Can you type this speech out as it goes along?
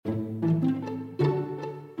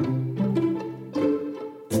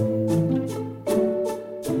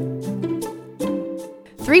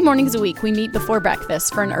3 mornings a week, we meet before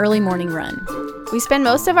breakfast for an early morning run. We spend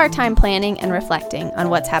most of our time planning and reflecting on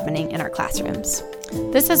what's happening in our classrooms.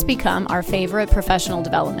 This has become our favorite professional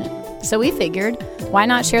development. So we figured, why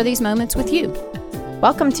not share these moments with you?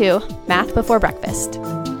 Welcome to Math Before Breakfast.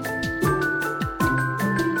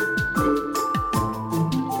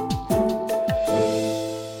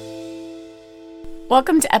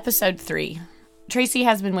 Welcome to episode 3. Tracy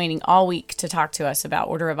has been waiting all week to talk to us about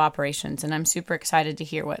order of operations, and I'm super excited to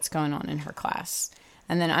hear what's going on in her class.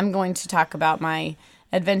 And then I'm going to talk about my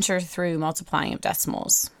adventure through multiplying of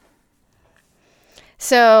decimals.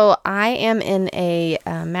 So I am in a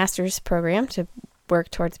master's program to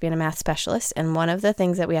work towards being a math specialist, and one of the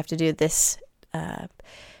things that we have to do this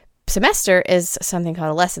semester is something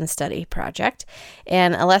called a lesson study project.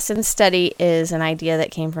 And a lesson study is an idea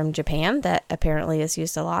that came from Japan that apparently is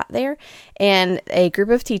used a lot there. And a group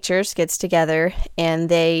of teachers gets together and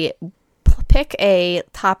they pick a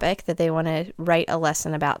topic that they want to write a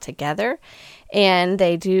lesson about together. And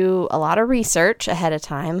they do a lot of research ahead of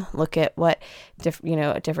time, look at what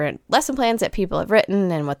different lesson plans that people have written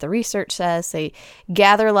and what the research says. They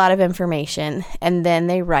gather a lot of information, and then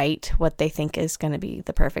they write what they think is going to be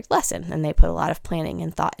the perfect lesson. And they put a lot of planning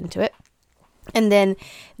and thought into it. And then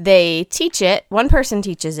they teach it. One person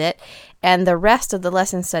teaches it, and the rest of the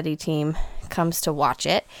lesson study team comes to watch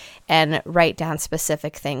it and write down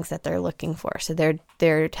specific things that they're looking for. So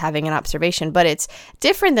they're having an observation, but it's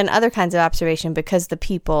different than other kinds of observation because the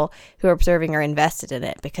people who are observing are invested in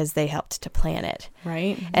it because they helped to plan it.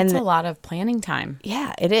 Right. That's a lot of planning time.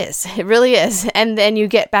 Yeah, it is. It really is. And then you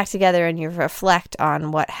get back together and you reflect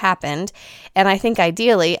on what happened. And I think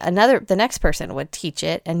ideally the next person would teach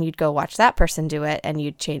it and you'd go watch that person do it and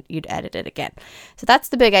you'd edit it again. So that's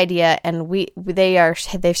the big idea. And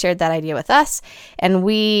they've shared that idea with us, and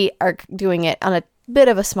we are doing it on a bit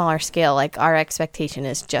of a smaller scale. Like our expectation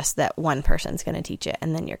is just that one person's going to teach it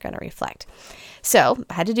and then you're going to reflect. So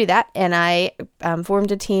I had to do that, and I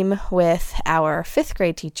formed a team with our 5th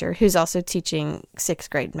grade teacher who's also teaching 6th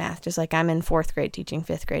grade math, just like I'm in 4th grade teaching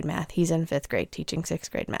 5th grade math. He's in 5th grade teaching 6th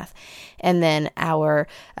grade math. And then our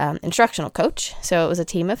instructional coach. So it was a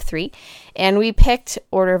team of 3, and we picked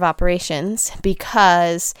order of operations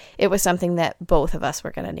because it was something that both of us were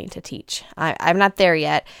going to need to teach. I'm not there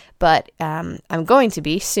yet, but I'm going to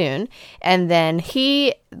be soon. And then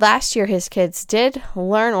last year his kids did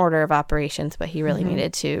learn order of operations, but he really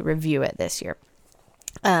needed to review it this year.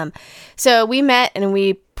 So we met and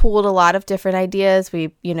we pooled a lot of different ideas.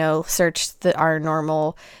 We, searched our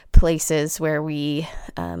normal places where we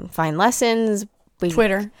find lessons.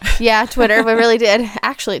 Twitter. Yeah, Twitter. We really did.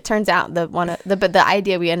 Actually, it turns out the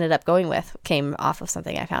idea we ended up going with came off of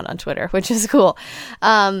something I found on Twitter, which is cool.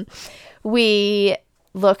 We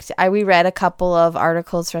read a couple of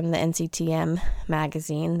articles from the NCTM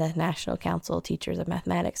magazine, the National Council of Teachers of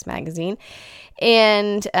Mathematics magazine,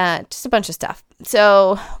 and just a bunch of stuff.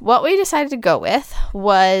 So what we decided to go with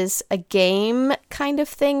was a game kind of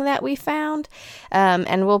thing that we found,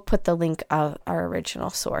 and we'll put the link of our original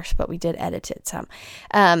source, but we did edit it some.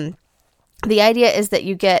 The idea is that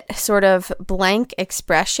you get sort of blank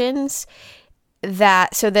expressions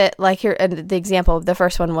like here, the example, the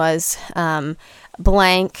first one was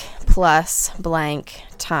blank plus blank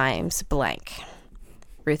times blank.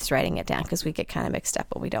 Ruth's writing it down because we get kind of mixed up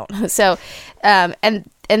when we don't. So, and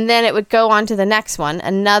then it would go on to the next one,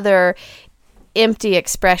 another empty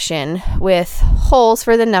expression with holes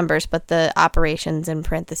for the numbers, but the operations and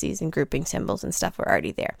parentheses and grouping symbols and stuff were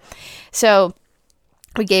already there. So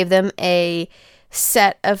we gave them a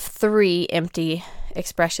set of 3 empty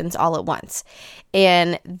expressions all at once.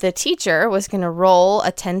 And the teacher was going to roll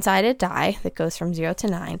a 10-sided die that goes from 0 to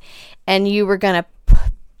 9, and you were going to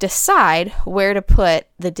decide where to put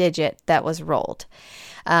the digit that was rolled.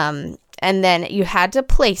 And then you had to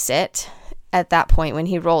place it at that point when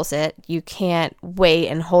he rolls it. You can't wait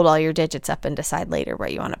and hold all your digits up and decide later where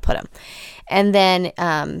you want to put them. And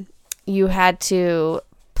then you had to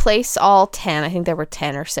place all 10. I think there were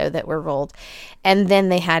 10 or so that were rolled. And then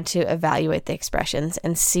they had to evaluate the expressions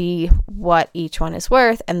and see what each one is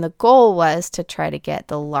worth. And the goal was to try to get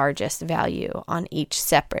the largest value on each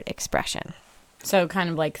separate expression. So kind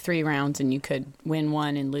of like 3 rounds, and you could win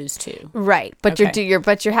 1 and lose 2. Right, but okay.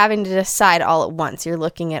 you're having to decide all at once. You're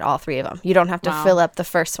looking at all 3 of them. You don't have to fill up the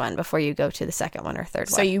first one before you go to the second one or third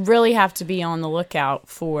one. So you really have to be on the lookout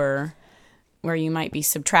for where you might be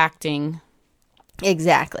subtracting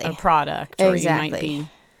exactly a product, or you might be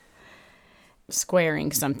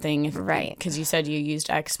squaring something, right? Because you said you used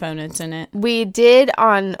exponents in it. We did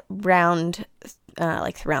on round.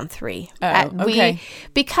 Round 3. Okay.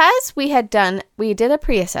 Because we did a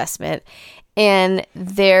pre-assessment, And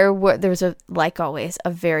there was like always,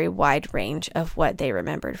 a very wide range of what they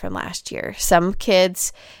remembered from last year. Some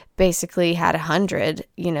kids basically had 100.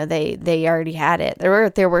 They already had it.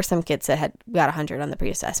 There were some kids that had got 100 on the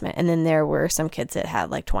pre-assessment, and then there were some kids that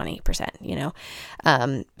had like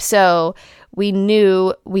 20%. So we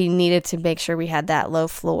knew we needed to make sure we had that low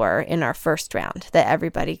floor in our first round, that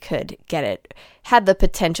everybody could get it, had the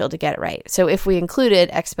potential to get it right. So if we included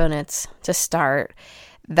exponents to start,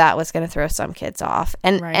 that was going to throw some kids off,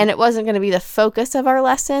 and it wasn't going to be the focus of our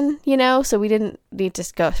lesson, so we didn't need to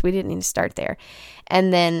start there.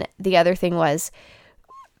 And then the other thing was,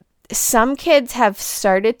 some kids have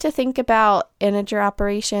started to think about integer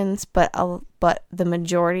operations, but the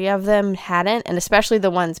majority of them hadn't, and especially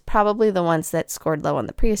probably the ones that scored low on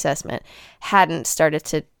the pre-assessment hadn't started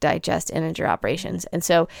to digest integer operations. And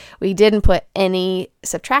so we didn't put any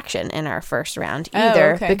subtraction in our first round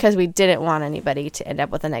either, because we didn't want anybody to end up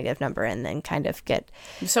with a negative number and then kind of get...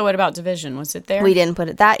 So what about division? Was it there? We didn't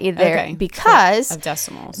put that either because of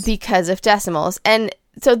decimals. Because of decimals. And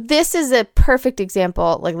so this is a perfect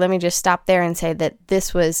example. Like, let me just stop there and say that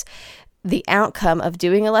this was the outcome of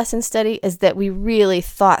doing a lesson study, is that we really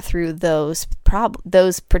thought through those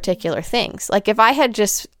particular things. Like, if I had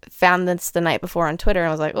just found this the night before on Twitter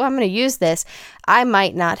and was like, oh, I'm going to use this, I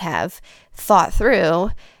might not have thought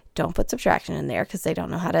through, don't put subtraction in there because they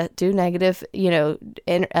don't know how to do negative,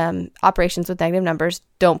 operations with negative numbers.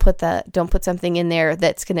 Don't put something in there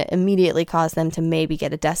that's going to immediately cause them to maybe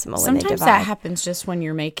get a decimal when they divide. Sometimes that happens just when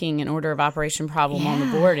you're making an order of operation problem on the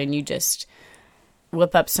board, and you just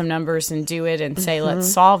whip up some numbers and do it and say,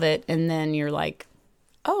 let's solve it. And then you're like,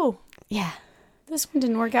 oh, yeah, this one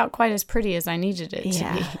didn't work out quite as pretty as I needed it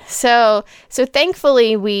to be. So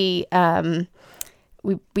thankfully we thought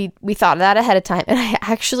of that ahead of time, and I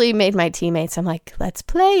actually made my teammates, I'm like, let's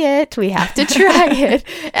play it. We have to try it.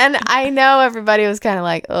 And I know everybody was kind of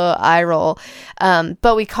like, oh, eye roll.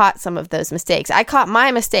 But we caught some of those mistakes. I caught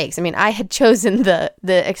my mistakes. I mean, I had chosen the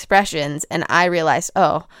expressions, and I realized,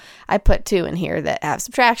 oh, I put 2 in here that have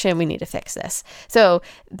subtraction. We need to fix this. So,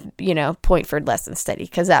 point for lesson study,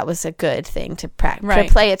 because that was a good thing to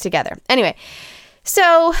play it together. Anyway,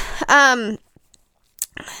 so,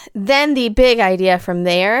 then the big idea from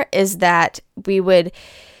there is that we would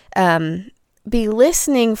be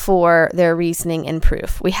listening for their reasoning and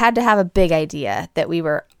proof. We had to have a big idea that we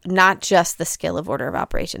were not just the skill of order of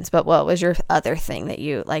operations, but what was your other thing that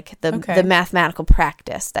you like, the mathematical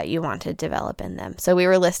practice that you want to develop in them. So we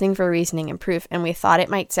were listening for reasoning and proof, and we thought it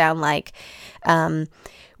might sound like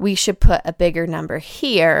we should put a bigger number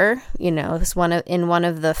here, it's in one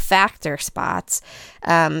of the factor spots,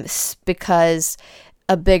 because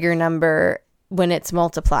a bigger number, when it's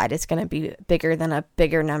multiplied, it's going to be bigger than a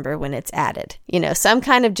bigger number when it's added. Some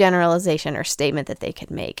kind of generalization or statement that they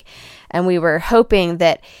could make. And we were hoping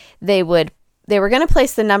that they were going to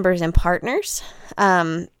place the numbers in partners.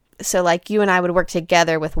 So like you and I would work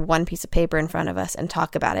together with one piece of paper in front of us and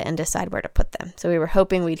talk about it and decide where to put them. So we were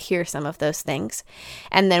hoping we'd hear some of those things.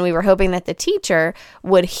 And then we were hoping that the teacher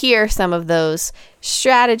would hear some of those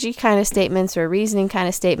strategy kind of statements or reasoning kind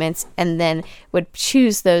of statements, and then would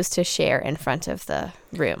choose those to share in front of the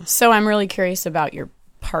room. So I'm really curious about your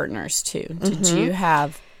partners too. Did you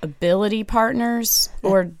have ability partners,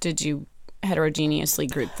 or did you heterogeneously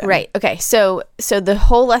group them? Right. Okay. So the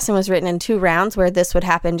whole lesson was written in 2 rounds, where this would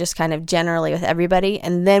happen just kind of generally with everybody,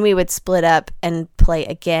 and then we would split up and play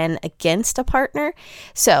again against a partner.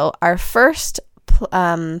 So our first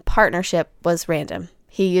partnership was random.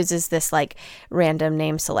 He uses this like random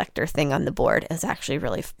name selector thing on the board. It's actually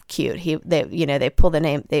really cute. They pull the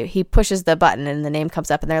name. He pushes the button and the name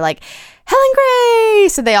comes up, and they're like, Helen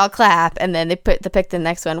Grace, and they all clap. And then they pick the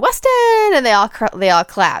next one, Weston, and they all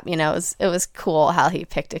clap. It was cool how he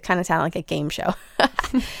picked it. Kind of sounded like a game show.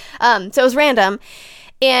 So it was random,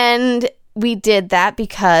 and we did that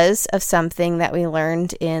because of something that we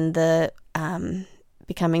learned in the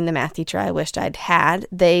Becoming the Math Teacher I Wished I'd Had.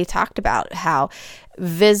 They talked about how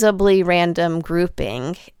visibly random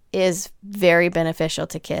grouping is very beneficial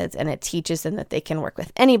to kids, and it teaches them that they can work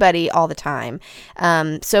with anybody all the time.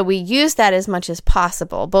 So we use that as much as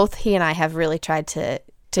possible. Both he and I have really tried to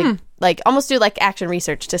like almost do like action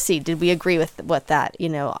research to see, did we agree with what that,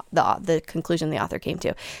 the conclusion the author came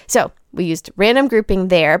to. So we used random grouping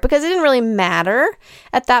there because it didn't really matter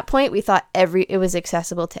at that point. We thought it was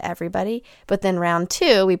accessible to everybody. But then round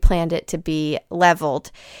 2, we planned it to be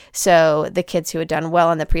leveled. So the kids who had done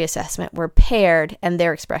well in the pre-assessment were paired, and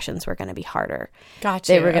their expressions were going to be harder.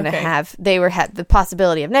 Gotcha. They were going to had the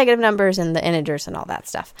possibility of negative numbers and the integers and all that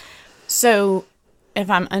stuff. So if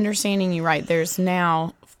I'm understanding you right, there's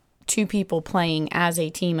now two people playing as a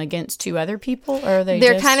team against two other people, or are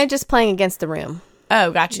they're kind of just playing against the room.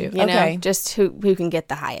 Oh, got you. You know, just who can get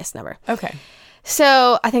the highest number. Okay.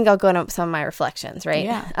 So I think I'll go into some of my reflections, right?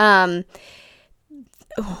 Yeah.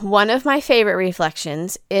 One of my favorite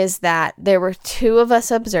reflections is that there were two of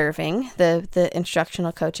us observing, the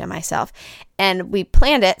instructional coach and myself, and we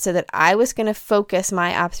planned it so that I was going to focus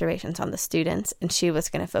my observations on the students, and she was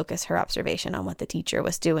going to focus her observation on what the teacher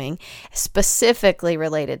was doing, specifically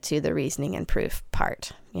related to the reasoning and proof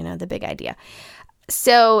part, you know, the big idea.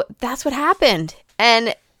 So that's what happened.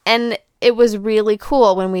 And it was really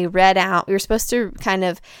cool when we read out. We were supposed to kind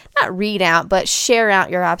of not read out, but share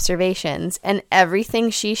out your observations. And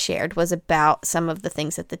everything she shared was about some of the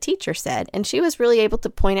things that the teacher said. And she was really able to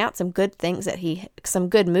point out some good things some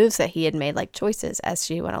good moves that he had made, like choices as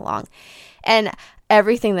she went along. And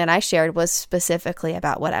everything that I shared was specifically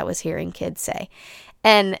about what I was hearing kids say.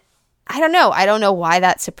 And I don't know why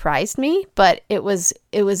that surprised me, but it was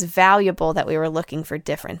valuable that we were looking for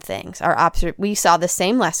different things. We saw the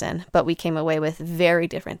same lesson, but we came away with very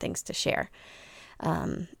different things to share.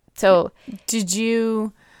 So did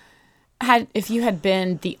you if you had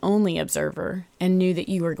been the only observer and knew that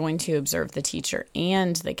you were going to observe the teacher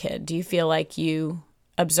and the kid, do you feel like you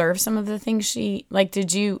observed some of the things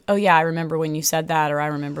did you, oh yeah, I remember when you said that, or I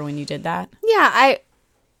remember when you did that? Yeah,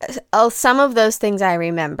 some of those things I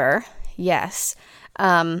remember. Yes.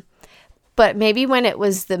 But maybe when it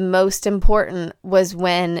was the most important was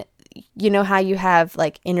when, you know how you have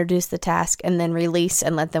like introduce the task and then release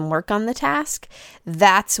and let them work on the task?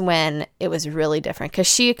 That's when it was really different, because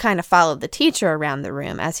she kind of followed the teacher around the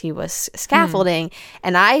room as he was scaffolding.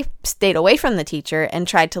 And I stayed away from the teacher and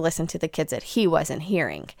tried to listen to the kids that he wasn't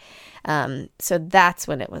hearing. So that's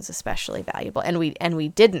when it was especially valuable. And we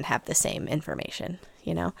didn't have the same information,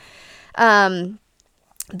 you know?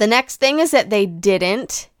 The next thing is that they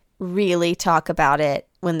didn't really talk about it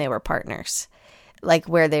when they were partners, like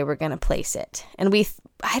where they were going to place it. And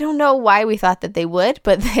I don't know why we thought that they would,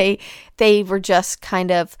 but they were just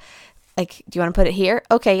kind of like, do you want to put it here?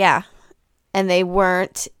 Okay, yeah. And they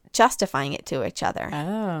weren't justifying it to each other.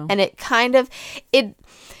 Oh. And it kind of,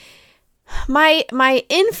 my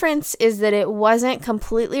inference is that it wasn't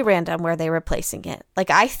completely random where they were placing it. Like,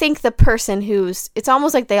 I think the person it's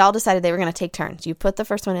almost like they all decided they were going to take turns. You put the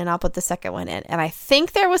first one in, I'll put the second one in. And I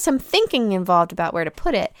think there was some thinking involved about where to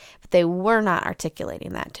put it, but they were not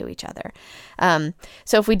articulating that to each other.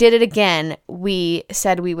 So if we did it again, we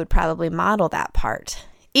said we would probably model that part.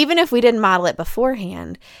 Even if we didn't model it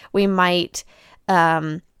beforehand, we might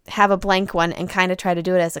have a blank one and kind of try to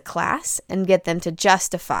do it as a class and get them to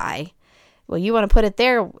justify, well, you want to put it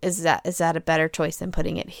there. Is that a better choice than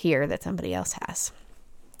putting it here that somebody else has?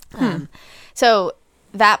 So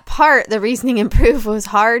that part, the reasoning and proof, was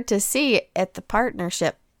hard to see at the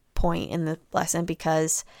partnership point in the lesson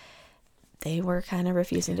because they were kind of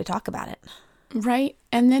refusing to talk about it. Right.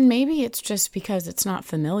 And then maybe it's just because it's not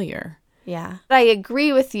familiar. Yeah. I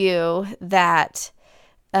agree with you that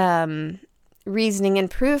reasoning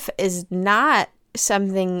and proof is not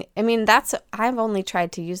something, I mean, I've only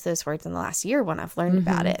tried to use those words in the last year when I've learned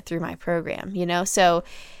about it through my program, you know? So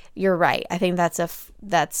you're right. I think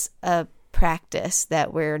that's a practice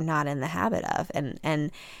that we're not in the habit of.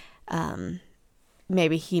 And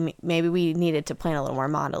maybe we needed to plan a little more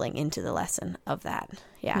modeling into the lesson of that.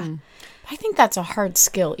 Yeah. I think that's a hard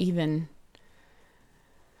skill even.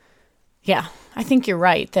 Yeah. I think you're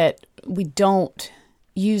right that we don't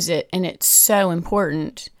use it, and it's so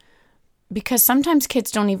important because sometimes kids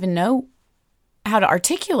don't even know how to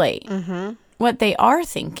articulate what they are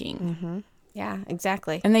thinking. Yeah,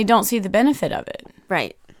 exactly. And they don't see the benefit of it.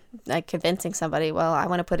 Right. Like convincing somebody, well, I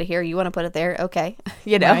want to put it here, you want to put it there. Okay.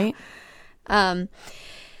 You know? Right.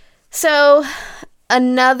 So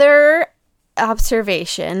another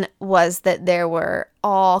observation was that there were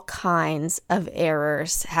all kinds of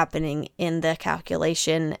errors happening in the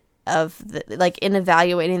calculation of in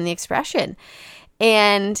evaluating the expression.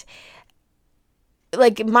 And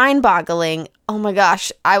like mind-boggling. Oh my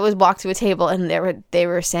gosh, I would walk to a table and they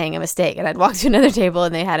were saying a mistake, and I'd walk to another table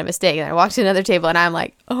and they had a mistake, and I walked to another table and I'm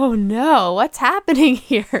like, oh no, what's happening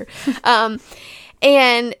here?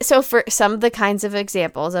 And so for some of the kinds of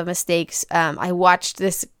examples of mistakes, I watched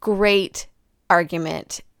this great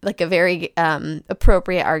argument, like a very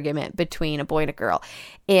appropriate argument between a boy and a girl.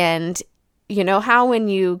 And you know how when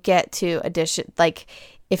you get to addition, like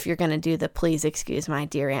if you're going to do the please excuse my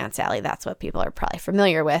dear Aunt Sally, that's what people are probably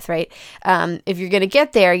familiar with, right? If you're going to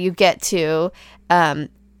get there, you get to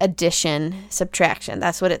addition, subtraction.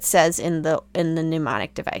 That's what it says in the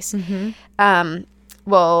mnemonic device.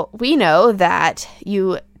 Well, we know that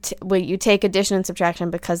you you take addition and subtraction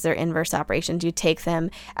because they're inverse operations. You take them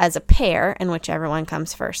as a pair, and whichever one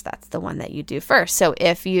comes first, that's the one that you do first. So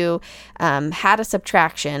if you had a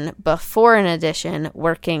subtraction before an addition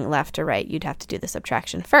working left to right, you'd have to do the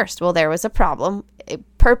subtraction first. Well, there was a problem,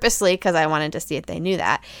 purposely, because I wanted to see if they knew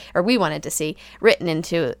that, or we wanted to see, written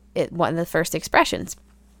into it, one of the first expressions.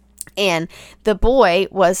 And the boy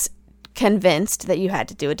was convinced that you had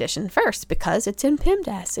to do addition first because it's in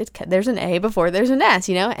PEMDAS. There's an A before there's an S,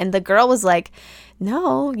 and the girl was like,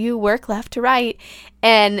 no, you work left to right.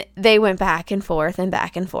 And they went back and forth and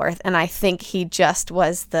back and forth, and I think he just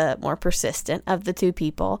was the more persistent of the two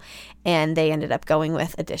people, and they ended up going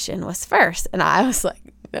with addition was first. And I was like,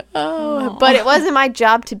 no. But it wasn't my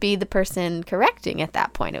job to be the person correcting at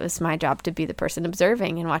that point. It was my job to be the person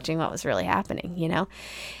observing and watching what was really happening,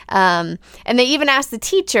 and they even asked the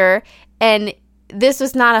teacher, and this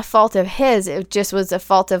was not a fault of his. It just was a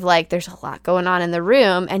fault of, like, there's a lot going on in the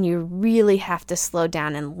room, and you really have to slow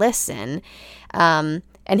down and listen. And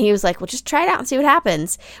he was like, well, just try it out and see what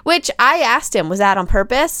happens, which I asked him, was that on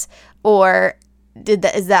purpose, or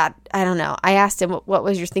is that, I don't know. I asked him, what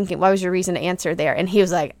was your thinking? What was your reason to answer there? And he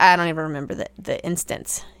was like, I don't even remember the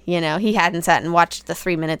instance. He hadn't sat and watched the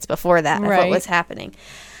 3 minutes before that of what was happening.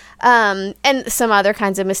 And some other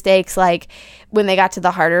kinds of mistakes, like when they got to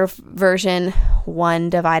the harder version, 1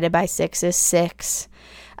 divided by 6 is 6.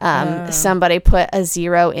 Somebody put a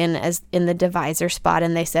 0 in the divisor spot,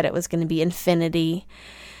 and they said it was going to be infinity.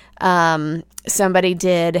 Somebody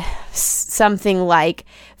did something like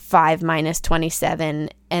 5 minus 27,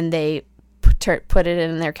 and they put it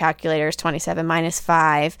in their calculators, 27 minus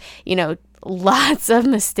 5, lots of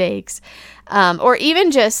mistakes. Or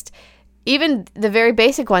even the very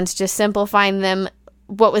basic ones, just simplifying them,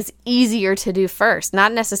 what was easier to do first,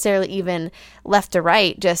 not necessarily even left to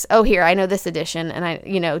right, just, here, I know this addition,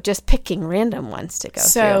 and just picking random ones to go through.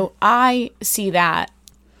 So I see that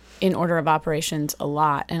in order of operations a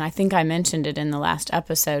lot, and I think I mentioned it in the last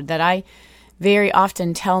episode, that I very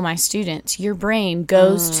often tell my students, your brain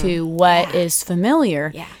goes to what is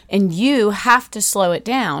familiar, and you have to slow it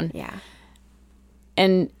down. Yeah.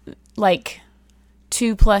 And like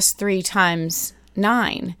 2 plus 3 times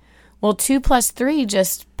 9. Well, 2 plus 3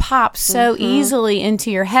 just pops so easily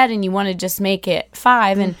into your head, and you want to just make it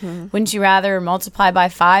 5. And wouldn't you rather multiply by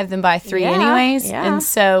 5 than by 3 anyways? Yeah. And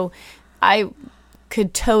so I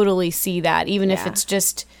could totally see that, even if it's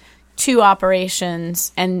just 2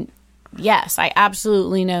 operations. And yes, I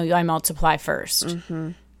absolutely know I multiply first,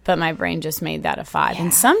 but my brain just made that a 5.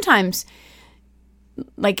 And sometimes,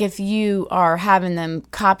 like if you are having them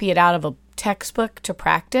copy it out of a textbook to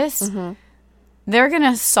practice, they're going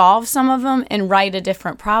to solve some of them and write a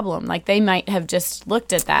different problem. Like they might have just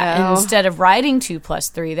looked at that, and instead of writing 2 plus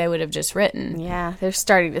 3, they would have just written. Yeah, they're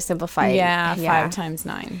starting to simplify. Yeah, 5 times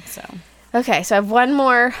 9. So okay, so I have one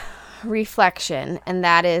more reflection, and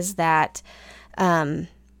that is that the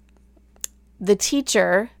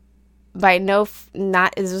teacher, this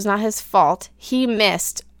was not his fault. He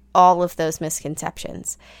missed all of those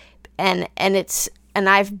misconceptions, and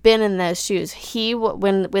I've been in those shoes.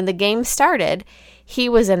 When the game started, he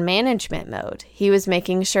was in management mode. He was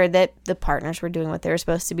making sure that the partners were doing what they were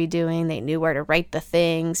supposed to be doing. They knew where to write the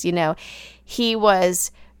things. He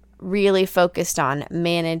was really focused on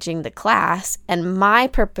managing the class, and my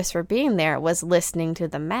purpose for being there was listening to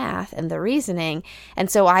the math and the reasoning.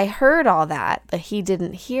 And so I heard all that, but he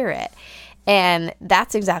didn't hear it. And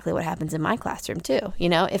that's exactly what happens in my classroom too.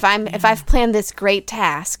 If I've planned this great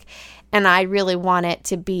task and I really want it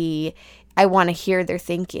to be, I want to hear their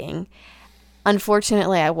thinking.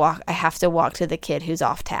 Unfortunately, I have to walk to the kid who's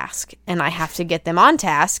off task, and I have to get them on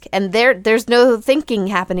task, and there's no thinking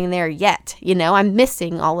happening there yet. I'm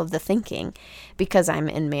missing all of the thinking because I'm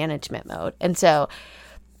in management mode. And so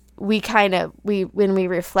when we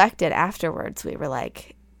reflected afterwards, we were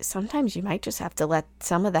like, sometimes you might just have to let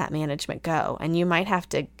some of that management go, and you might have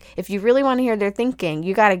to, if you really want to hear their thinking,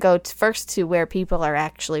 you got to go first to where people are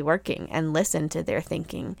actually working and listen to their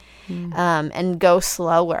thinking, and go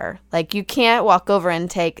slower. Like you can't walk over and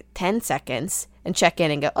take 10 seconds and check in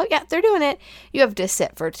and go, oh yeah, they're doing it. You have to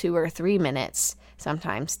sit for 2 or 3 minutes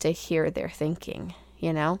sometimes to hear their thinking,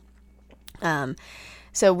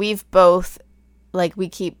 so we've both, like, we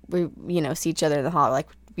see each other in the hall, like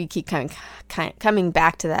we keep coming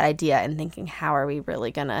back to that idea and thinking, how are we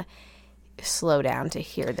really going to slow down to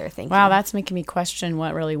hear their thinking? Wow, that's making me question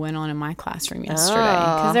what really went on in my classroom yesterday.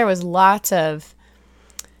 Because there was lots of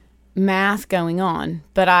math going on,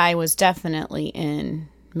 but I was definitely in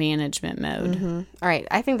management mode. All right,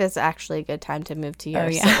 I think that's actually a good time to move to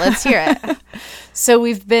yours. So let's hear it. So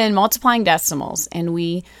we've been multiplying decimals, and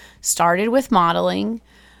we started with modeling.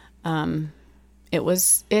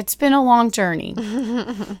 It's been a long journey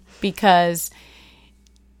because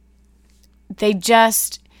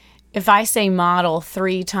if I say model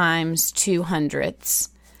 3 times 200ths,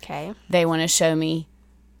 Okay. they want to show me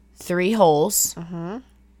 3 holes and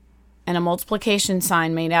a multiplication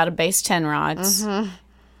sign made out of base 10 rods and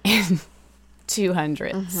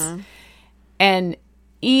 200ths. And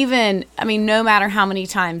even, no matter how many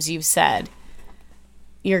times you've said,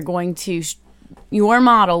 your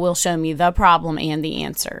model will show me the problem and the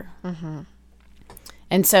answer.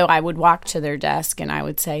 And so I would walk to their desk and I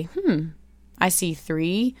would say, I see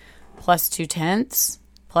 3 plus 2/10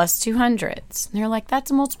 plus 200ths. And they're like,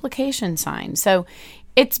 that's a multiplication sign. So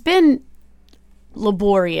it's been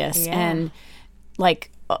laborious and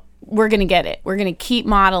we're going to get it. We're going to keep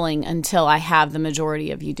modeling until I have the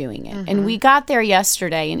majority of you doing it. And we got there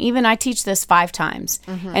yesterday, and even I teach this 5 times.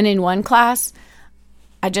 And in one class,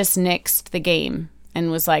 I just nixed the game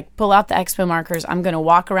and was like, pull out the expo markers. I'm going to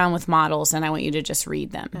walk around with models, and I want you to just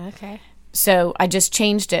read them. Okay. So I just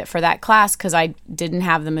changed it for that class because I didn't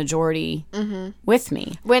have the majority with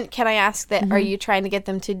me. When can I ask that? Are you trying to get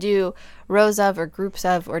them to do rows of or groups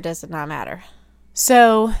of, or does it not matter?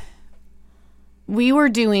 So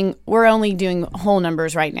we're only doing whole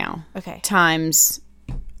numbers right now. Okay. Times,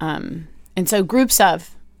 and so groups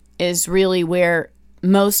of is really where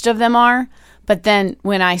most of them are. But then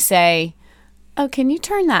when I say, oh, can you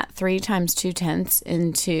turn that 3 times 2/10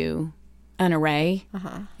 into an array,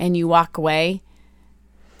 and you walk away,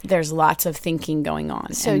 there's lots of thinking going on,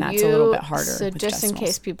 and that's a little bit harder. So with just decimals. in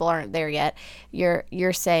case people aren't there yet,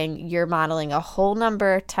 you're saying you're modeling a whole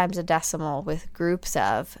number times a decimal with groups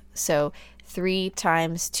of. So 3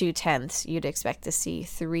 times 2/10, you'd expect to see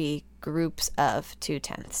 3 groups of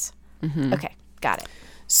 2/10. Okay, got it.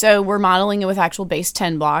 So we're modeling it with actual base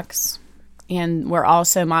 10 blocks, and we're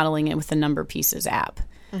also modeling it with the Number Pieces app,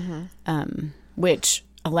 which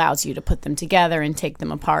allows you to put them together and take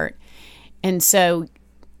them apart. And so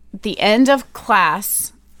at the end of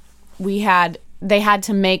class, they had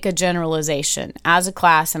to make a generalization as a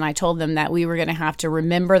class, and I told them that we were going to have to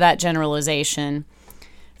remember that generalization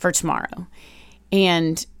for tomorrow.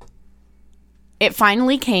 And it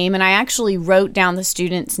finally came, and I actually wrote down the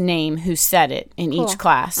student's name who said it in each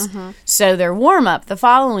class. So their warm-up the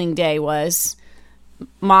following day was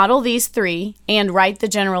model these 3 and write the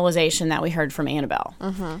generalization that we heard from Annabelle.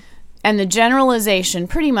 And the generalization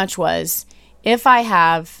pretty much was, if I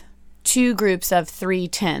have 2 groups of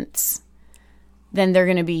 3/10, then they're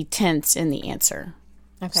going to be tenths in the answer.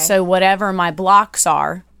 Okay. So whatever my blocks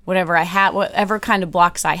are, whatever kind of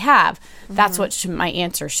blocks I have, that's what my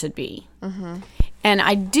answer should be. And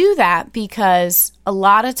I do that because a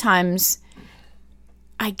lot of times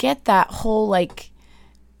I get that whole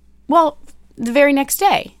the very next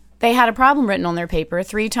day they had a problem written on their paper,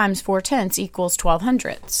 3 times 4/10 equals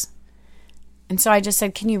 12/100. And so I just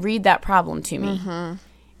said, can you read that problem to me?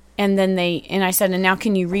 And then I said, and now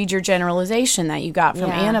can you read your generalization that you got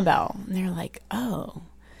from Annabelle? And they're like, oh.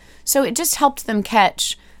 So it just helped them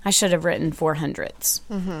catch, I should have written 400ths.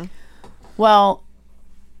 Well,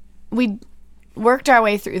 we worked our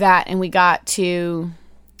way through that, and we got to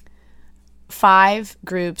 5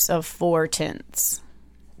 groups of 4/10.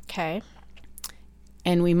 Okay.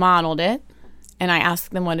 And we modeled it, and I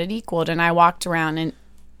asked them what it equaled, and I walked around, and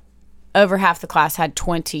over half the class had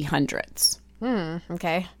 20/100ths.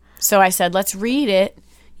 Okay. So I said, let's read it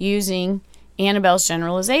using Annabelle's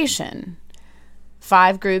generalization.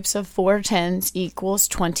 5 groups of 4/10 equals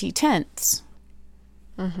 20/10.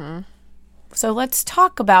 So let's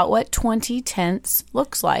talk about what 20/10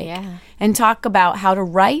 looks like, and talk about how to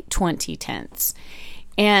write 20/10.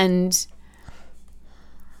 And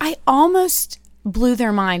I almost blew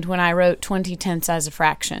their mind when I wrote 20/10 as a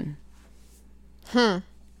fraction.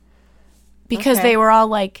 Because they were all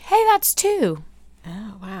like, hey, that's 2.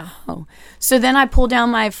 Oh, wow. Oh. So then I pulled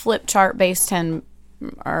down my flip chart base 10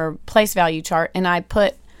 or place value chart, and I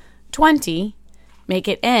put 20, make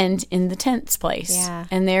it end in the tenths place. Yeah.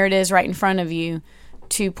 And there it is right in front of you,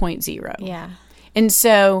 2.0. Yeah. And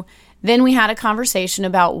so then we had a conversation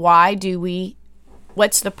about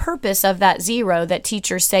what's the purpose of that 0 that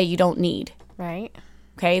teachers say you don't need. Right.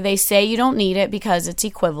 Okay, they say you don't need it because it's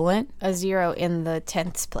equivalent. A 0 in the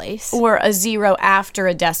tenths place. Or a 0 after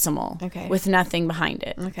a decimal. Okay. With nothing behind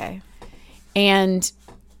it. Okay. And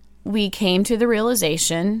we came to the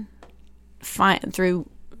realization through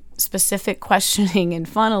specific questioning and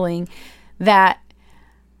funneling that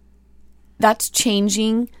that's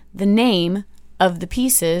changing the name of the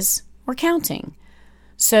pieces we're counting.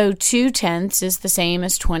 So 2/10 is the same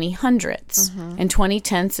as 20/100, and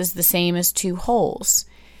 20/10 is the same as 2 holes.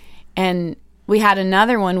 And we had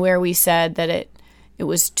another one where we said that it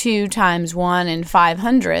was 2 times 1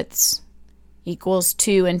 5/100 equals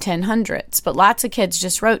 2 10/100. But lots of kids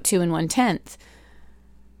just wrote 2 1/10.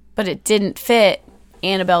 But it didn't fit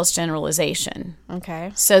Annabelle's generalization.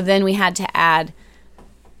 Okay. So then we had to add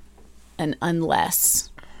an unless.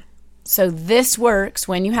 So this works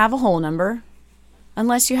when you have a whole number,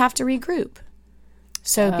 unless you have to regroup.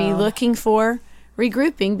 So be looking for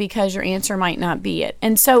regrouping because your answer might not be it.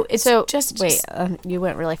 And so it's wait, you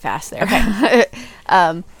went really fast there. Okay.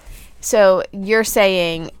 So you're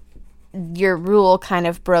saying your rule kind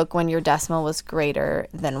of broke when your decimal was greater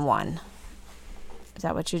than 1. Is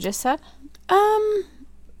that what you just said?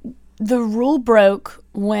 The rule broke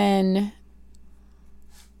when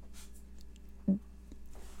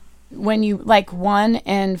you, like, 1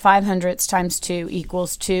 5/100 times 2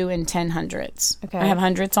 equals 2 10/100. Okay. I have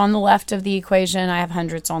hundredths on the left of the equation. I have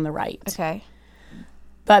hundredths on the right. Okay.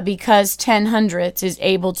 But because 10/100 is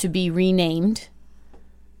able to be renamed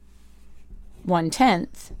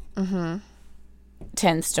 1/10,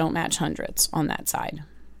 tenths don't match hundredths on that side.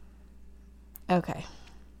 Okay.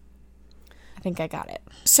 I think I got it.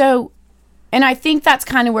 So, and I think that's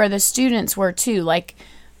kind of where the students were too. Like,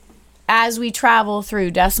 as we travel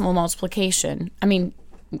through decimal multiplication, I mean,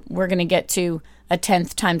 we're going to get to a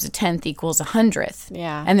tenth times a tenth equals 100th.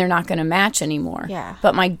 Yeah. And they're not going to match anymore. Yeah.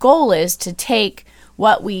 But my goal is to take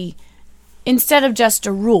what we, instead of just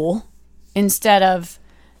a rule, instead of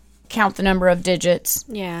count the number of digits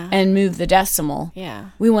and move the decimal,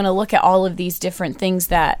 we want to look at all of these different things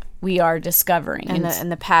that we are discovering.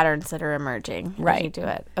 And the patterns that are emerging right. as you do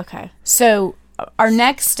it. Okay. So our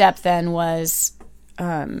next step then was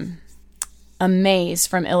a maze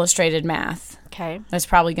from Illustrated Math. Okay. That's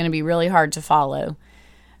probably going to be really hard to follow,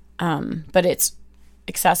 but it's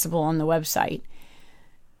accessible on the website.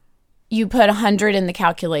 You put 100 in the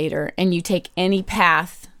calculator and you take any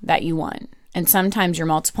path that you want. And sometimes you're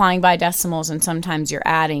multiplying by decimals, and sometimes you're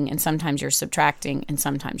adding, and sometimes you're subtracting, and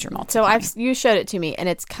sometimes you're multiplying. So you showed it to me, and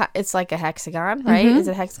it's like a hexagon, right? It's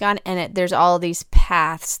a hexagon, and there's all these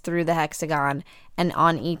paths through the hexagon, and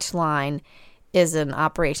on each line is an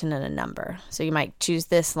operation and a number. So you might choose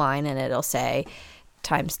this line, and it'll say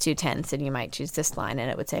times 2/10, and you might choose this line,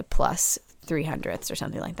 and it would say plus 3/100 or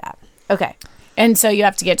something like that. Okay. And so you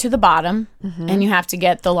have to get to the bottom, and you have to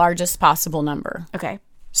get the largest possible number. Okay.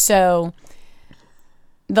 So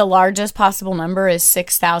the largest possible number is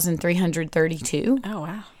 6,332. Oh,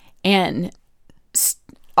 wow. And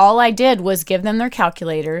all I did was give them their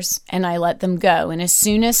calculators, and I let them go. And as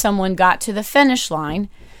soon as someone got to the finish line,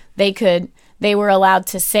 they were allowed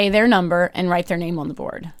to say their number and write their name on the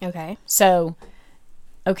board. Okay. So,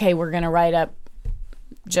 okay, we're going to write up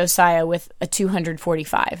Josiah with a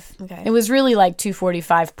 245. Okay. It was really like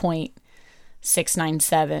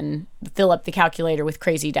 245.697. Fill up the calculator with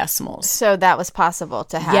crazy decimals. So that was possible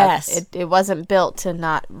to have. Yes. It wasn't built to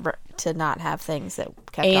not have things that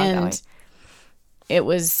kept on going. And it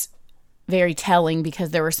was very telling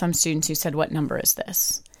because there were some students who said, "What number is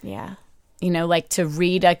this?" Yeah. You know, like to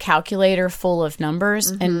read a calculator full of numbers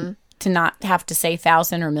and to not have to say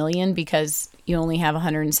thousand or million because you only have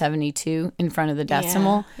 172 in front of the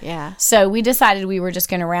decimal. Yeah. So we decided we were just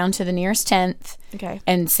going to round to the nearest tenth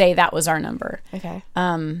and say that was our number. Okay.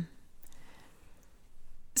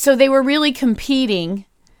 So they were really competing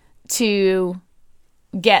to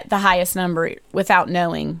get the highest number without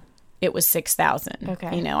knowing it was 6,000.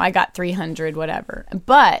 Okay. You know, I got 300, whatever.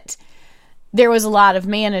 But there was a lot of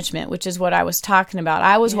management, which is what I was talking about.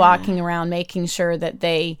 I was walking around making sure that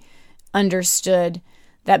they understood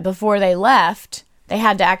that before they left, they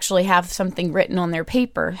had to actually have something written on their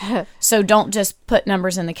paper. So don't just put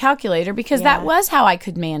numbers in the calculator because that was how I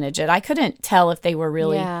could manage it. I couldn't tell if they were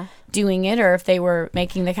really doing it or if they were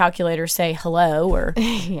making the calculator say hello or...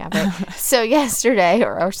 So yesterday,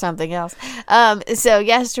 or something else. So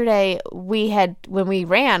yesterday, when we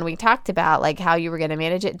ran, we talked about like how you were going to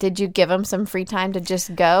manage it. Did you give them some free time to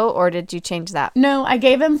just go or did you change that? No, I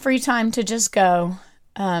gave them free time to just go.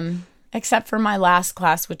 Except for my last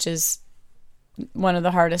class, which is one of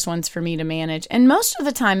the hardest ones for me to manage. And most of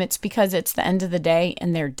the time it's because it's the end of the day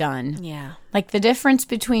and they're done. Yeah. Like the difference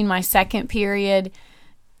between my second period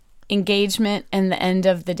engagement and the end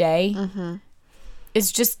of the day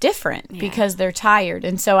is just different because they're tired.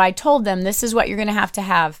 And so I told them, this is what you're going to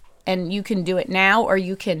have. And you can do it now or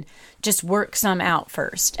you can just work some out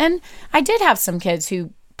first. And I did have some kids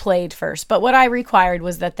who played first. But what I required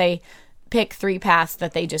was that they pick 3 paths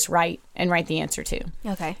that they just write the answer to.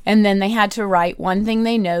 Okay. And then they had to write one thing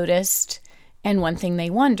they noticed and one thing they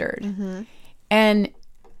wondered. And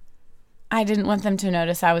I didn't want them to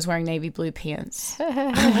notice I was wearing navy blue pants. I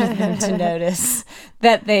wanted them to notice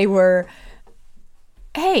that they were,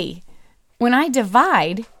 hey, when I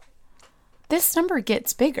divide, this number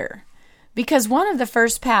gets bigger. Because one of the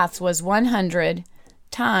first paths was 100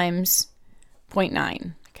 times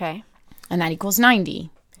 0.9. Okay. And that equals 90.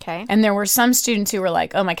 Okay. And there were some students who were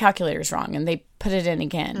like, oh, my calculator's wrong. And they put it in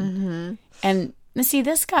again. Mm-hmm. And see,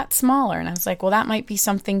 this got smaller. And I was like, well, that might be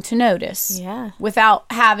something to notice. Yeah. Without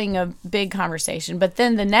having a big conversation. But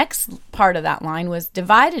then the next part of that line was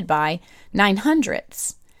divided by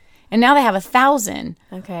 900ths. And now they have 1,000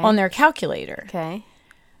 on their calculator. Okay.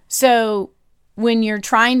 So when you're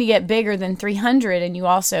trying to get bigger than 300 and you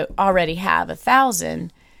also already have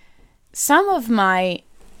 1,000, some of my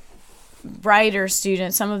brighter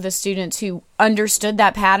students, some of the students who understood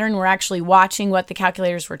that pattern were actually watching what the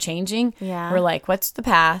calculators were changing. Yeah. Were like, what's the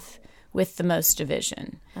path with the most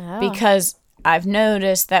division? Oh. Because I've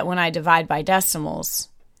noticed that when I divide by decimals,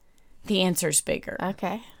 the answer's bigger.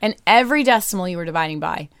 Okay. And every decimal you were dividing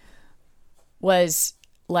by was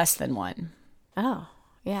less than 1. Oh,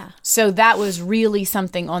 yeah. So that was really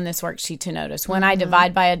something on this worksheet to notice. When I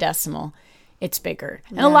divide by a decimal, it's bigger.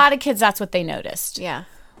 And a lot of kids, that's what they noticed. Yeah.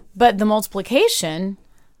 But the multiplication,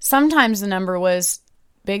 sometimes the number was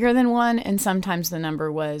bigger than 1 and sometimes the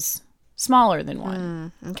number was smaller than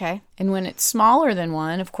 1. Okay. And when it's smaller than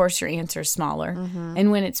 1, of course your answer is smaller.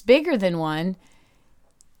 And when it's bigger than 1,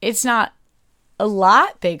 it's not a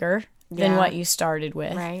lot bigger than what you started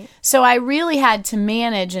with. Right. So I really had to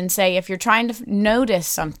manage and say, if you're trying to notice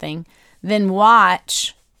something, then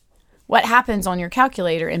watch what happens on your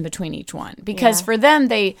calculator in between each one. Because for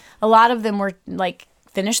them, a lot of them were like,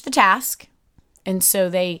 finish the task. And so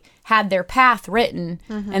they had their path written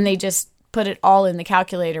and they just put it all in the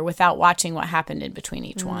calculator without watching what happened in between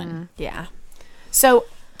each one. Yeah. So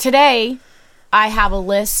today I have a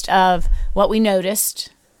list of what we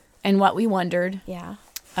noticed and what we wondered. Yeah.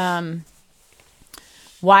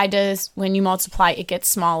 Why does, when you multiply, it gets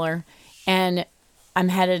smaller? And I'm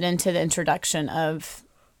headed into the introduction of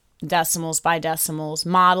decimals by decimals,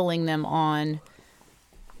 modeling them on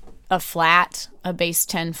a flat, a base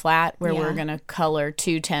 10 flat, where we're going to color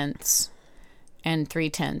 2/10 and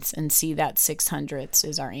 3/10 and see that 600ths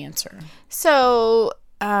is our answer. So,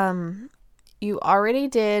 you already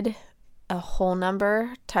did a whole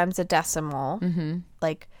number times a decimal,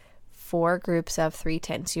 like 4 groups of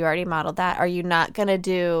 3/10. You already modeled that. Are you not going to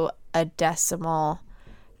do a decimal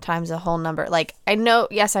times a whole number? Like, I know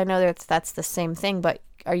that's the same thing, but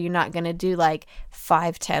are you not going to do like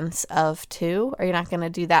 5/10 of 2? Are you not going to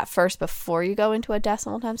do that first before you go into a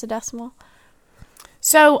decimal times a decimal?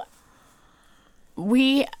 So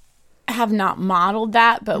we have not modeled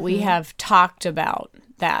that, but we have talked about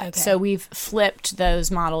that. Okay. So we've flipped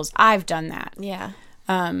those models. I've done that. Yeah.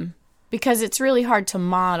 Because it's really hard to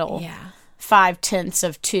model 5/10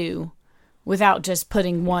 of 2 without just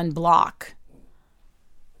putting one block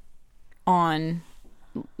on.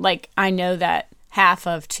 Like, I know that half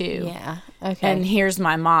of 2. Yeah. Okay. And here's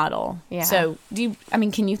my model. Yeah. So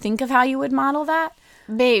can you think of how you would model that?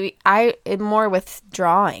 Maybe more with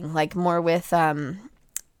drawing, like more with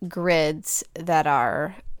grids that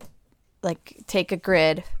are like, take a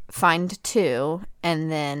grid, find 2,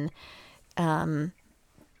 and then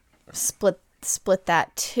split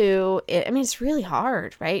that 2. It's really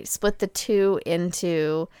hard, right? Split the 2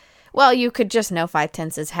 into, well, you could just know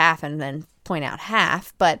 5/10 is half and then point out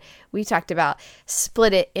half, but we talked about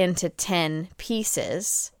split it into 10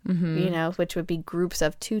 pieces, which would be groups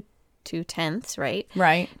of 2/10, right?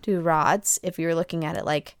 Right. 2 rods, if you're looking at it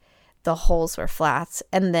like the holes were flats,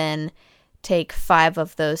 and then take 5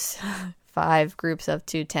 of those 5 groups of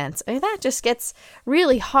 2/10. That just gets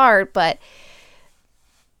really hard, but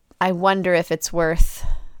I wonder if it's worth,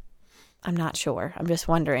 I'm not sure. I'm just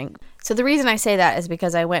wondering. So the reason I say that is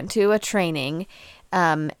because I went to a training,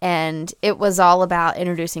 and it was all about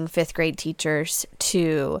introducing 5th grade teachers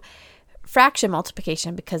to fraction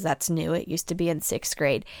multiplication, because that's new. It used to be in 6th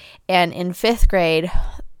grade. And in 5th grade,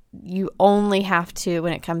 you only have to,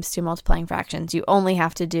 when it comes to multiplying fractions, you only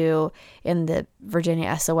have to do, in the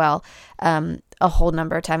Virginia SOL, a whole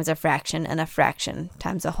number times a fraction and a fraction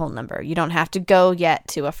times a whole number. You don't have to go yet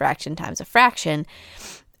to a fraction times a fraction.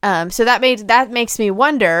 So that makes me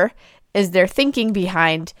wonder, is there thinking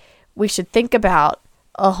behind, we should think about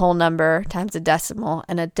a whole number times a decimal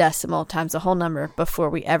and a decimal times a whole number before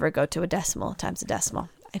we ever go to a decimal times a decimal?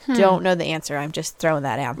 I don't know the answer. I'm just throwing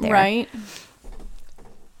that out there. Right.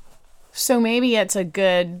 So maybe it's a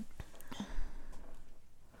good,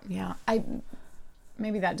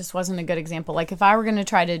 maybe that just wasn't a good example. Like, if I were going to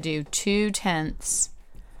try to do 2/10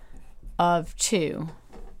 of 2,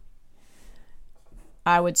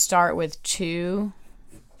 I would start with 2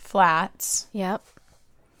 flats. Yep.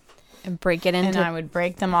 And break it into... And I would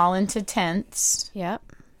break them all into tenths. Yep.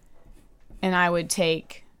 And I would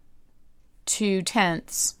take 2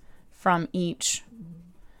 tenths from each.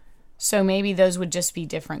 So maybe those would just be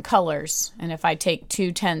different colors. And if I take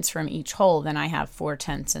 2 tenths from each whole, then I have 4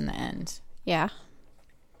 tenths in the end. Yeah.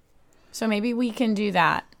 So maybe we can do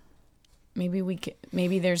that.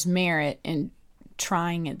 Maybe there's merit in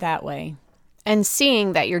trying it that way. And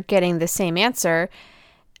seeing that you're getting the same answer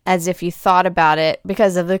as if you thought about it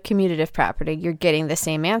because of the commutative property, you're getting the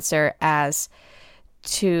same answer as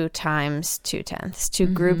 2 times 2 tenths, 2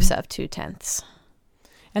 groups of 2 tenths.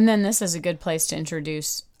 And then this is a good place to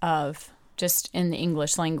introduce of just in the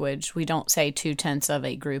English language, we don't say 2 tenths of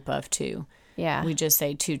a group of 2. Yeah. We just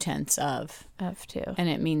say 2 tenths of 2. And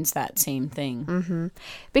it means that same thing. Mm-hmm.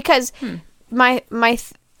 Because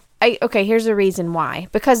okay, here's the reason why.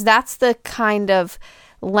 Because that's the kind of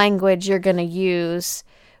language you're going to use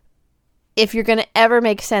if you're going to ever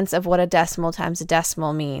make sense of what a decimal times a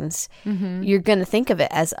decimal means. Mm-hmm. You're going to think of it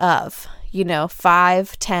as of.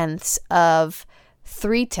 5 tenths of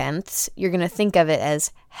 3 tenths. You're going to think of it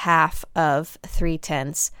as half of 3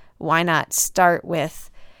 tenths. Why not start with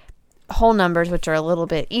whole numbers, which are a little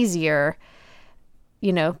bit easier?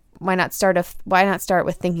 Why not start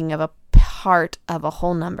with thinking of a part of a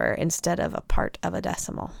whole number instead of a part of a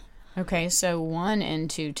decimal? Okay, so 1 and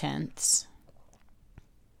 2 tenths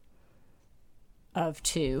of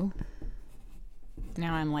 2.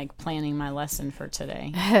 Now I'm like planning my lesson for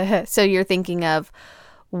today. So you're thinking of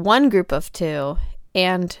 1 group of 2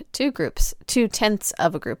 and 2 groups, 2 tenths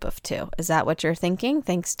of a group of 2. Is that what you're thinking,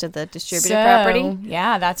 thanks to the distributive property?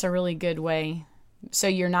 Yeah, that's a really good way. So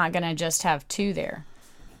you're not going to just have 2 there.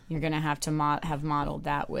 You're going to have to have modeled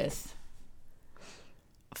that with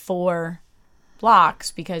 4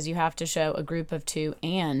 blocks because you have to show a group of 2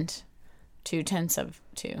 and 2 tenths of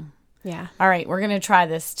 2. Yeah. All right, we're going to try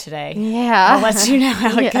this today. Yeah. I'll let you know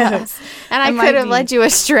how it goes. And I could have led you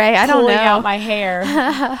astray. I don't know. Pulling out my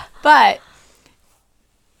hair. But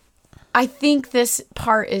I think this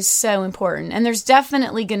part is so important. And there's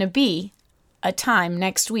definitely going to be a time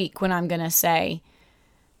next week when I'm going to say,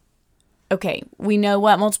 okay, we know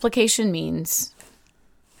what multiplication means.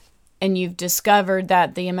 And you've discovered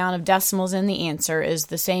that the amount of decimals in the answer is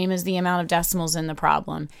the same as the amount of decimals in the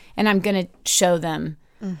problem. And I'm going to show them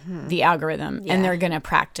the algorithm, and they're going to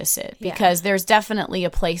practice it because there's definitely a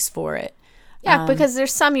place for it. Yeah, because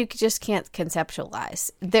there's some you just can't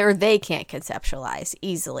conceptualize. They can't conceptualize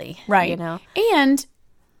easily. Right. And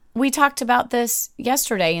we talked about this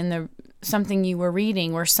yesterday in something you were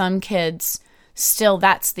reading where some kids still,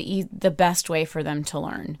 that's the best way for them to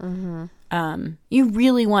learn. Mm-hmm. You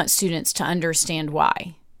really want students to understand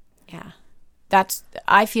why. Yeah.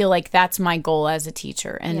 I feel like that's my goal as a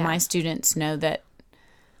teacher. And my students know that,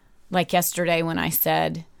 like yesterday when I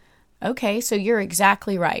said, okay, so you're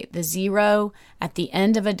exactly right. The 0 at the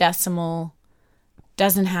end of a decimal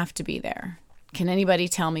doesn't have to be there. Can anybody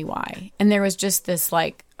tell me why? And there was just this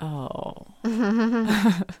like, oh.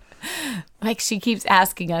 Like she keeps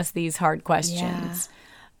asking us these hard questions.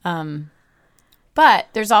 Yeah. But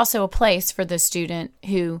there's also a place for the student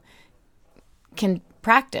who can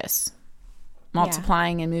practice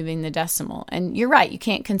multiplying and moving the decimal. And you're right, you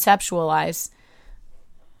can't conceptualize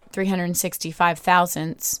 365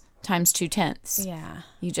 thousandths times 2 tenths. Yeah.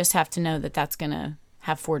 You just have to know that that's going to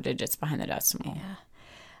have 4 digits behind the decimal. Yeah.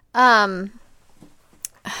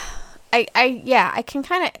 I can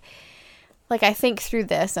kind of, like, I think through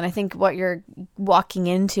this, and I think what you're walking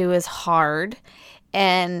into is hard.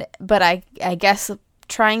 But I guess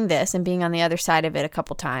trying this and being on the other side of it a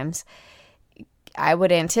couple times, I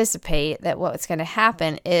would anticipate that what's going to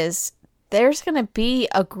happen is there's going to be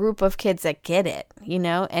a group of kids that get it,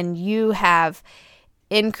 and you have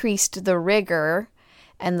increased the rigor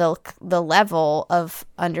and the level of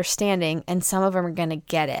understanding, and some of them are going to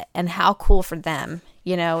get it. And how cool for them,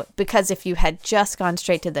 because if you had just gone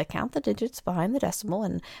straight to the count the digits behind the decimal,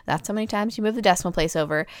 and that's how many times you move the decimal place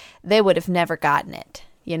over, they would have never gotten it,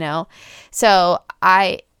 So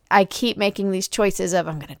I keep making these choices of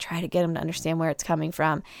I'm going to try to get them to understand where it's coming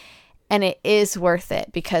from. And it is worth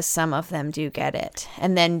it because some of them do get it.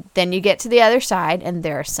 And then you get to the other side and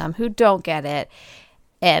there are some who don't get it.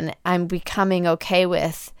 And I'm becoming okay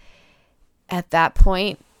with, at that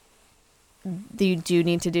point, you do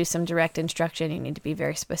need to do some direct instruction. You need to be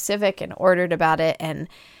very specific and ordered about it. And,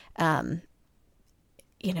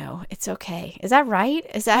 it's okay. Is that right?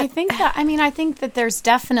 I think that there's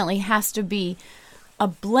definitely has to be a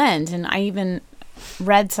blend. And I even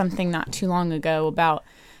read something not too long ago about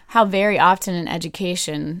how very often in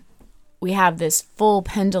education we have this full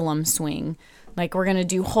pendulum swing. Like, we're going to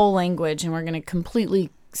do whole language and we're going to completely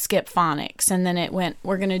skip phonics. And then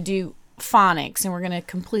we're going to do phonics and we're going to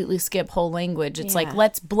completely skip whole language. It's like,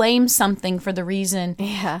 let's blame something for the reason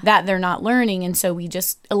that they're not learning. And so we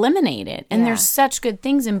just eliminate it. And there's such good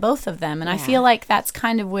things in both of them. And I feel like that's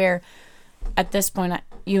kind of where, at this point,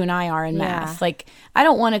 you and I are in math. Like, I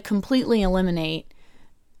don't want to completely eliminate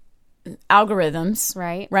algorithms.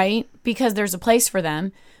 Right? Because there's a place for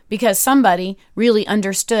them. Because somebody really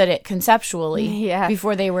understood it conceptually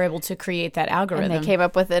before they were able to create that algorithm. And they came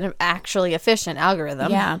up with an actually efficient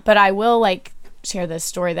algorithm. Yeah, but I will, like, share this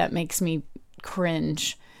story that makes me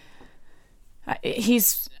cringe. I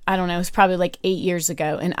don't know, it was probably like 8 years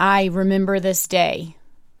ago, and I remember this day.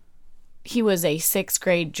 He was a 6th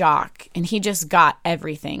grade jock, and he just got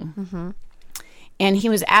everything. Mm-hmm. And he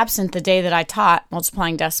was absent the day that I taught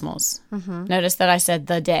multiplying decimals. Mm-hmm. Notice that I said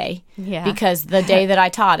the day. Yeah. Because the day that I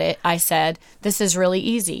taught it, I said, this is really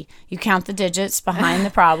easy. You count the digits behind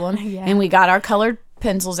the problem. And we got our colored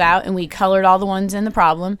pencils out, and we colored all the ones in the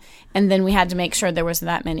problem. And then we had to make sure there was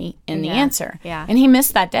that many in the answer. Yeah. And he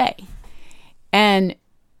missed that day. And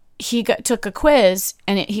he took a quiz,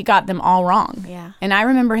 and he got them all wrong. Yeah. And I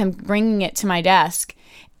remember him bringing it to my desk,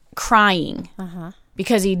 crying.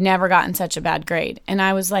 Because he'd never gotten such a bad grade. And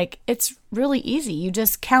I was like, it's really easy. You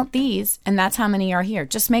just count these, and that's how many are here.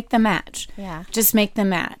 Just make them match. Yeah. Just make them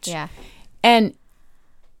match. Yeah. And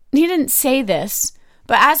he didn't say this,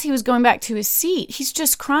 but as he was going back to his seat, he's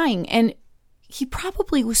just crying. And he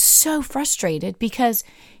probably was so frustrated because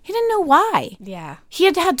he didn't know why. Yeah. He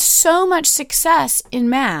had had so much success in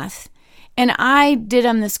math, and I did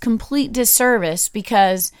him this complete disservice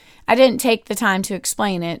because I didn't take the time to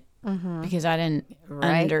explain it. Mm-hmm. Because I didn't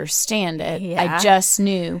understand it. Yeah. I just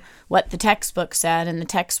knew what the textbook said, and the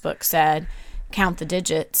textbook said, count the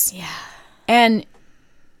digits. Yeah. And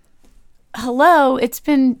hello, it's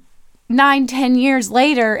been 9-10 years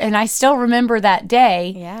later, and I still remember that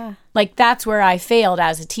day. Yeah. Like, that's where I failed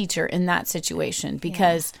as a teacher in that situation,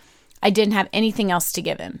 because I didn't have anything else to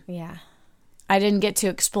give him. Yeah. I didn't get to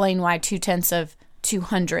explain why 2/10 of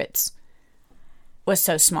 200ths was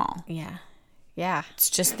so small. Yeah. Yeah. It's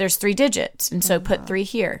just, there's 3 digits, and so put 3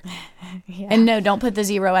 here. And no, don't put the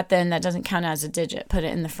 0 at the end. That doesn't count as a digit. Put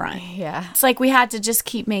it in the front. Yeah. It's like we had to just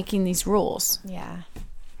keep making these rules. Yeah.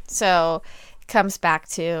 So it comes back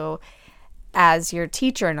to, as your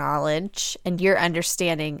teacher knowledge and your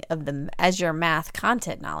understanding of as your math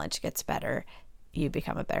content knowledge gets better, you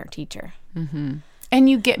become a better teacher. Mm-hmm. And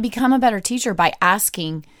you become a better teacher by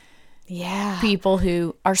asking people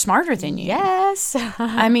who are smarter than you. Yes.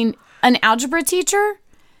 I mean, an algebra teacher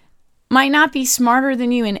might not be smarter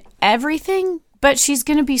than you in everything, but she's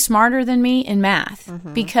going to be smarter than me in math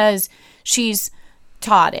because she's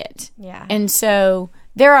taught it. Yeah. And so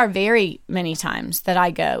there are very many times that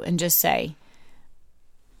I go and just say,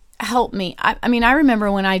 help me. I mean, I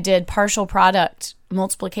remember when I did partial product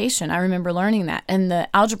multiplication, I remember learning that. And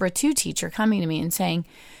the Algebra 2 teacher coming to me and saying,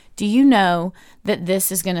 do you know that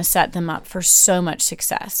this is going to set them up for so much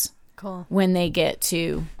success when they get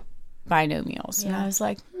to binomials? And I was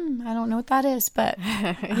like, I don't know what that is, but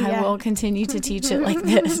I will continue to teach it like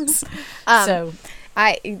this.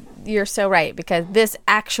 You're so right, because this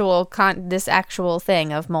actual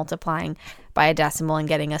thing of multiplying by a decimal and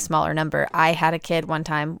getting a smaller number. I had a kid one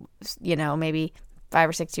time, maybe 5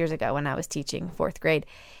 or 6 years ago when I was teaching 4th grade,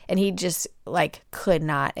 and he just could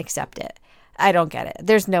not accept it. I don't get it.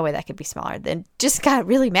 There's no way that could be smaller. Then just got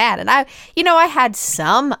really mad. And I had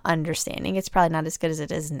some understanding. It's probably not as good as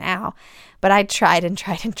it is now, but I tried and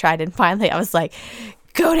tried and tried. And finally I was like,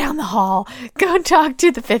 go down the hall, go talk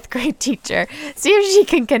to the 5th grade teacher, see if she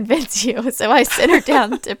can convince you. So I sent her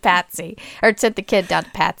down to Patsy, or sent the kid down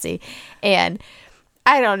to Patsy. And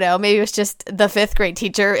I don't know, maybe it was just the 5th grade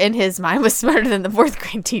teacher in his mind was smarter than the 4th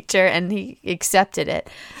grade teacher, and he accepted it.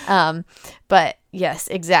 But yes,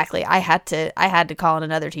 exactly. I had to call in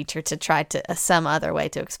another teacher to try to some other way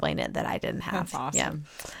to explain it that I didn't have. That's awesome.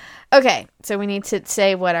 Yeah. Okay, so we need to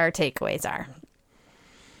say what our takeaways are.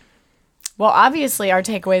 Well, obviously our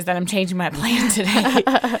takeaway is that I'm changing my plan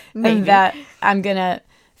today. And that I'm going to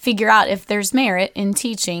figure out if there's merit in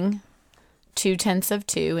teaching 2/10 of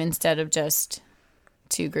 2 instead of just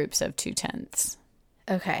 2 groups of 2/10.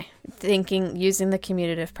 Okay. Using the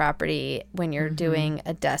commutative property when you're doing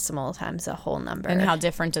a decimal times a whole number. And how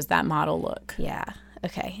different does that model look? Yeah.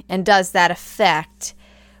 Okay. And does that affect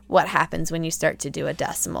what happens when you start to do a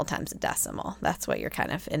decimal times a decimal? That's what you're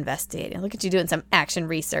kind of investigating. Look at you doing some action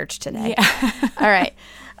research today. Yeah. All right.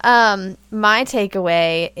 My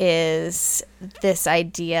takeaway is this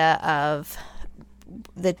idea of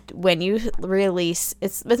when you release,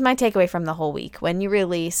 it's my takeaway from the whole week. When you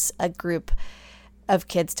release a group of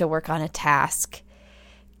kids to work on a task,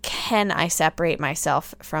 can I separate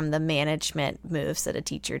myself from the management moves that a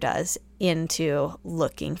teacher does into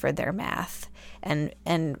looking for their math and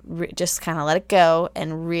just kind of let it go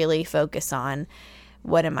and really focus on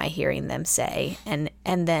what am I hearing them say, and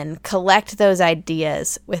then collect those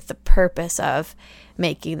ideas with the purpose of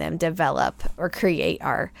making them develop or create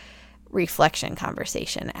our reflection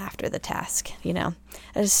conversation after the task. You know,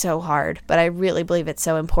 it is so hard, but I really believe it's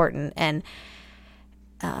so important. And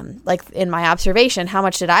like in my observation, how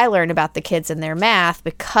much did I learn about the kids and their math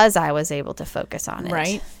because I was able to focus on it,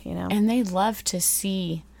 right? You know, and they love to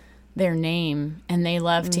see their name, and they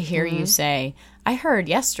love to hear you say, I heard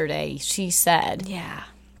yesterday she said. Yeah.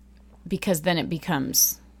 Because then it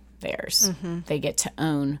becomes theirs. They get to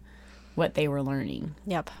own what they were learning.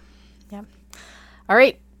 Yep. All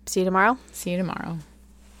right. See you tomorrow. See you tomorrow.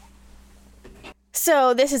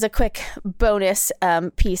 So this is a quick bonus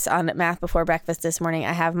piece on Math Before Breakfast this morning.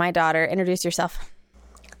 I have my daughter. Introduce yourself.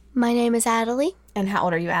 My name is Adelie. And how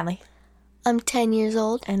old are you, Adley? I'm 10 years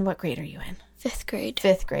old. And what grade are you in? 5th grade.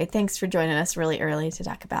 5th grade. Thanks for joining us really early to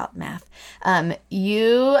talk about math.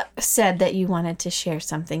 You said that you wanted to share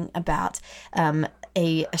something about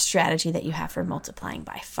a strategy that you have for multiplying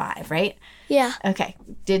by 5, right? Yeah. Okay.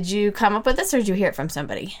 Did you come up with this, or did you hear it from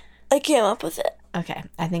somebody? I came up with it. Okay.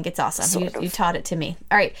 I think it's awesome. Sort of. You taught it to me.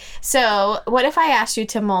 All right. So what if I asked you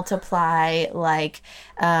to multiply like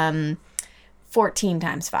 14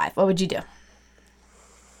 times 5? What would you do?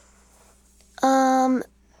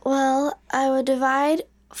 Well, I would divide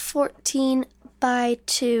 14 by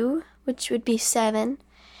 2, which would be 7,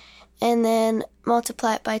 and then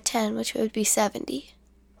multiply it by 10, which would be 70.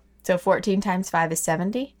 So 14 times 5 is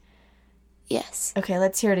 70? Yes. Okay,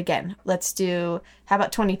 let's hear it again. Let's do, how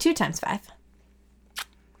about 22 times 5?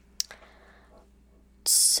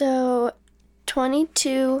 So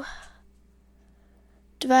 22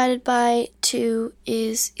 divided by 2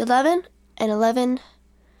 is 11, and 11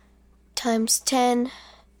 times 10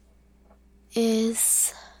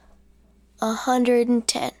 is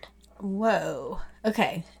 110. Whoa.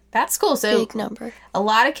 Okay, that's cool. So Big number. a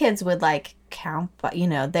lot of kids would like count, but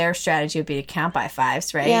their strategy would be to count by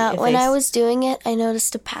 5s, right? Yeah, when I was doing it, I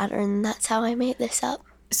noticed a pattern. That's how I made this up.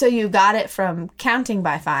 So you got it from counting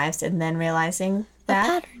by 5s and then realizing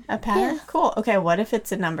that? A pattern? Yeah. Cool. Okay, what if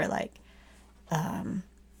it's a number like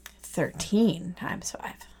 13 times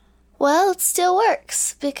 5? Well, it still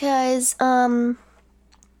works because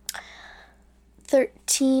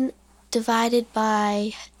 13 divided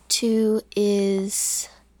by 2 is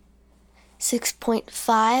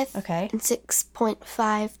 6.5. Okay. And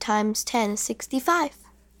 6.5 times 10 is 65.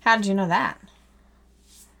 How did you know that?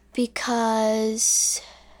 Because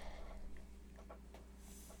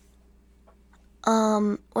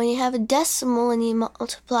when you have a decimal and you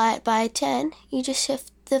multiply it by 10, you just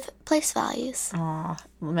shift the place values. Aw,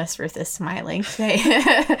 Miss Ruth is smiling.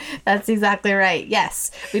 That's exactly right. Yes.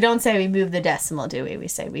 We don't say we move the decimal, do we? We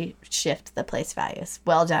say we shift the place values.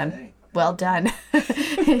 Well done. Dang. Well done.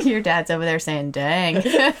 Your dad's over there saying, dang.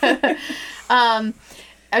 Okay,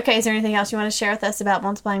 is there anything else you want to share with us about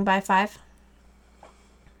multiplying by 5?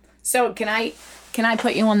 So can I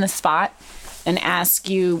put you on the spot and ask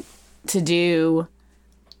you to do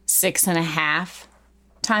 6.5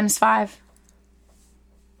 times 5?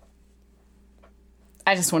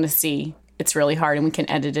 I just want to see. It's really hard and we can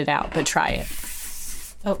edit it out, but try it.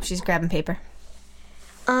 Oh, she's grabbing paper.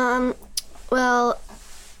 Well,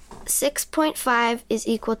 6.5 is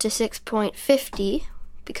equal to 6.50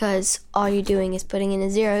 because all you're doing is putting in a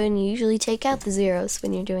 0, and you usually take out the zeros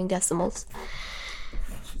when you're doing decimals.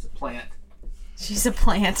 She's a plant. She's a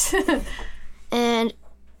plant. And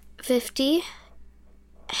 50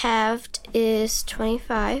 halved is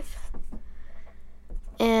 25.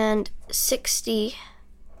 And 6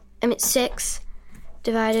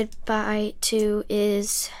 divided by 2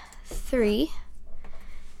 is 3.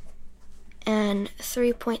 And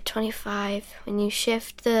 3.25, when you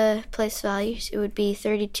shift the place values, it would be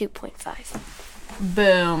 32.5.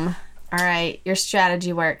 Boom. All right, your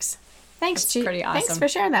strategy works. Thanks, That's G. pretty awesome. Thanks for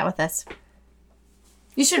sharing that with us.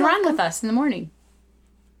 You should run with us in the morning.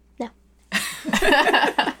 No.